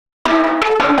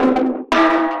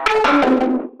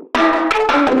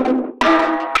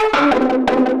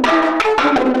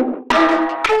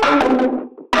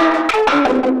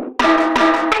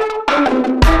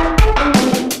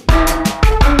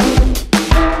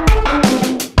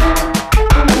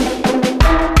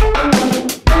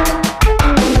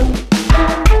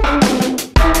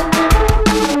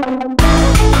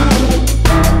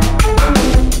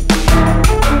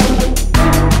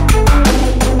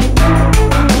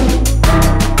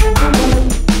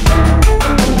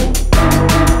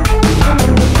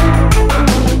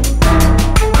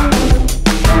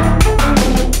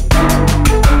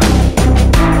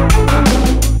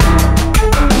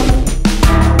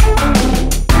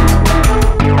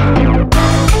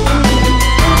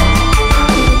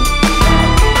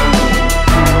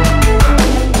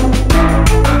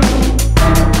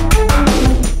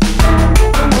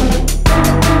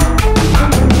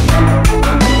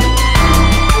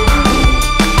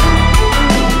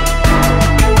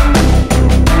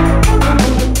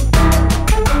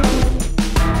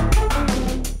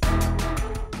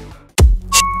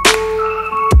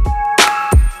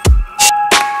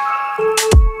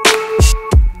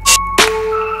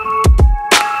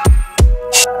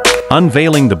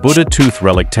Unveiling the Buddha Tooth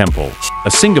Relic Temple,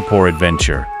 a Singapore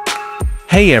adventure.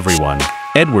 Hey everyone,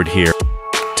 Edward here.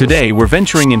 Today we're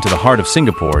venturing into the heart of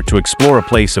Singapore to explore a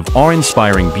place of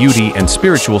awe-inspiring beauty and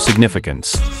spiritual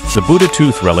significance, the Buddha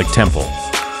Tooth Relic Temple.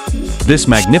 This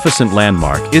magnificent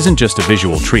landmark isn't just a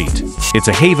visual treat, it's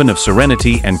a haven of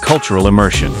serenity and cultural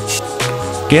immersion.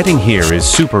 Getting here is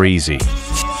super easy.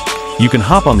 You can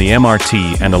hop on the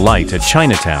MRT and alight at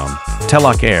Chinatown,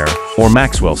 Telok Ayer, or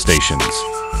Maxwell stations.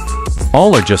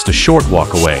 All are just a short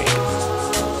walk away.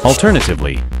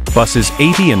 Alternatively, buses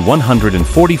 80 and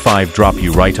 145 drop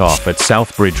you right off at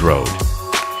South Bridge Road.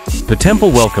 The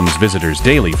temple welcomes visitors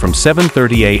daily from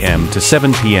 7:30 a.m. to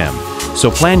 7 p.m.,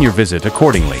 so plan your visit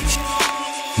accordingly.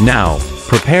 Now,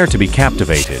 prepare to be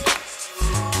captivated.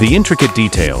 The intricate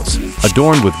details,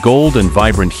 adorned with gold and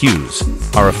vibrant hues,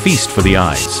 are a feast for the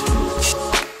eyes.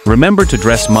 Remember to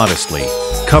dress modestly,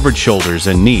 covered shoulders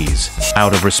and knees,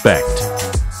 out of respect.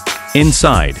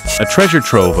 Inside, a treasure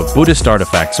trove of Buddhist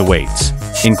artifacts awaits,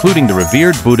 including the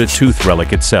revered Buddha Tooth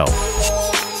Relic itself.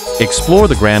 Explore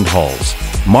the grand halls,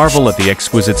 marvel at the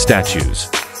exquisite statues,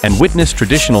 and witness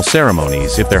traditional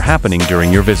ceremonies if they're happening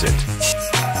during your visit.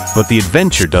 But the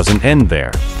adventure doesn't end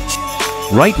there.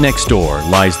 Right next door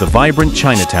lies the vibrant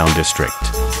Chinatown district.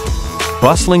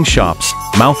 Bustling shops,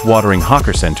 mouth-watering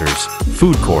hawker centers,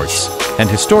 food courts, and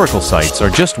historical sites are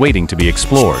just waiting to be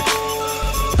explored.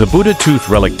 The Buddha Tooth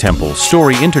Relic Temple's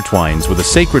story intertwines with a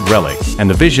sacred relic and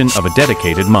the vision of a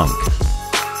dedicated monk.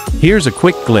 Here's a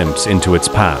quick glimpse into its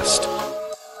past.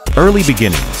 Early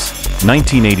beginnings.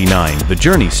 1989, the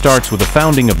journey starts with the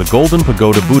founding of the Golden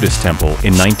Pagoda Buddhist Temple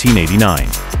in 1989.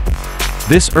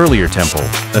 This earlier temple,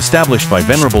 established by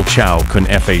Venerable Shi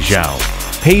Fa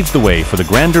Zhao, paved the way for the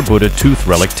grander Buddha Tooth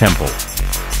Relic Temple.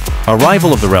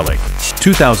 Arrival of the relic.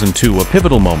 2002. A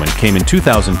pivotal moment came in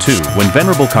 2002 when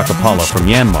Venerable Kakapala from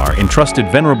Myanmar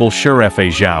entrusted Venerable Shi Fa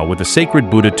Zhao with the sacred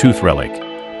Buddha Tooth Relic,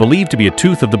 believed to be a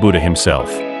tooth of the Buddha himself.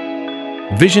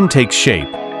 Vision takes shape.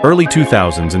 Early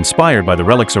 2000s, inspired by the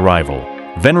relic's arrival,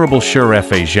 Venerable Shi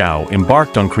Fa Zhao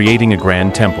embarked on creating a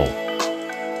grand temple.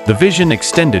 The vision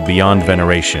extended beyond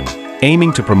veneration,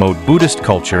 aiming to promote Buddhist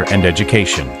culture and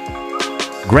education.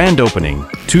 Grand opening,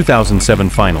 2007.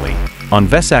 Finally, on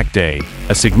Vesak Day,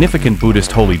 a significant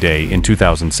Buddhist holy day in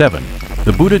 2007,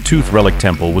 the Buddha Tooth Relic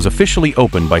Temple was officially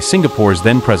opened by Singapore's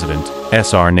then-President,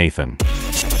 S.R. Nathan.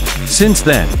 Since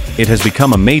then, it has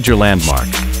become a major landmark,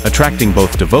 attracting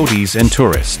both devotees and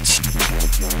tourists.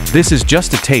 This is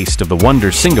just a taste of the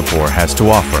wonders Singapore has to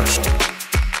offer.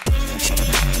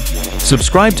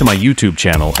 Subscribe to my YouTube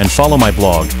channel and follow my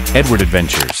blog, Edward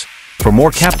Adventures, for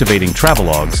more captivating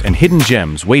travelogues and hidden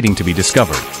gems waiting to be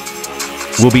discovered.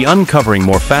 We'll be uncovering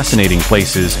more fascinating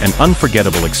places and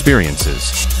unforgettable experiences,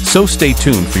 so stay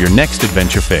tuned for your next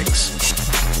adventure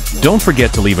fix. Don't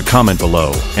forget to leave a comment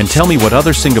below and tell me what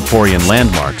other Singaporean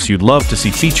landmarks you'd love to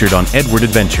see featured on Edward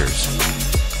Adventures.